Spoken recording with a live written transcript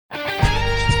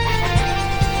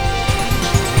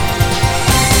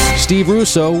Steve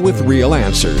Russo with Real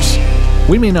Answers.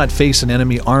 We may not face an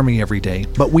enemy army every day,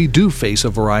 but we do face a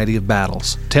variety of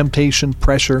battles. Temptation,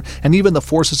 pressure, and even the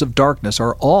forces of darkness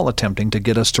are all attempting to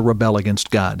get us to rebel against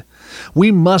God.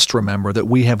 We must remember that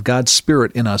we have God's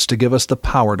Spirit in us to give us the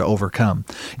power to overcome.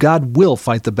 God will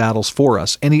fight the battles for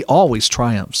us, and He always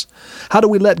triumphs. How do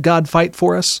we let God fight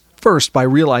for us? First, by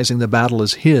realizing the battle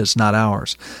is His, not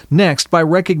ours. Next, by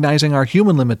recognizing our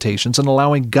human limitations and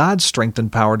allowing God's strength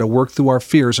and power to work through our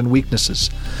fears and weaknesses.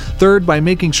 Third, by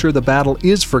making sure the battle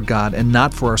is for God and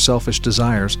not for our selfish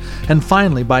desires. And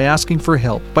finally, by asking for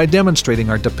help, by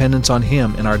demonstrating our dependence on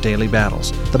Him in our daily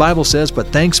battles. The Bible says, "But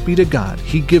thanks be to God,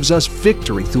 He gives us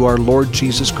victory through our Lord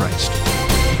Jesus Christ."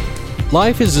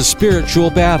 Life is a spiritual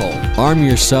battle. Arm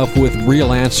yourself with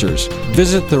Real Answers.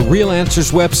 Visit the Real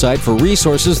Answers website for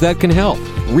resources that can help.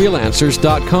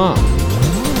 RealAnswers.com.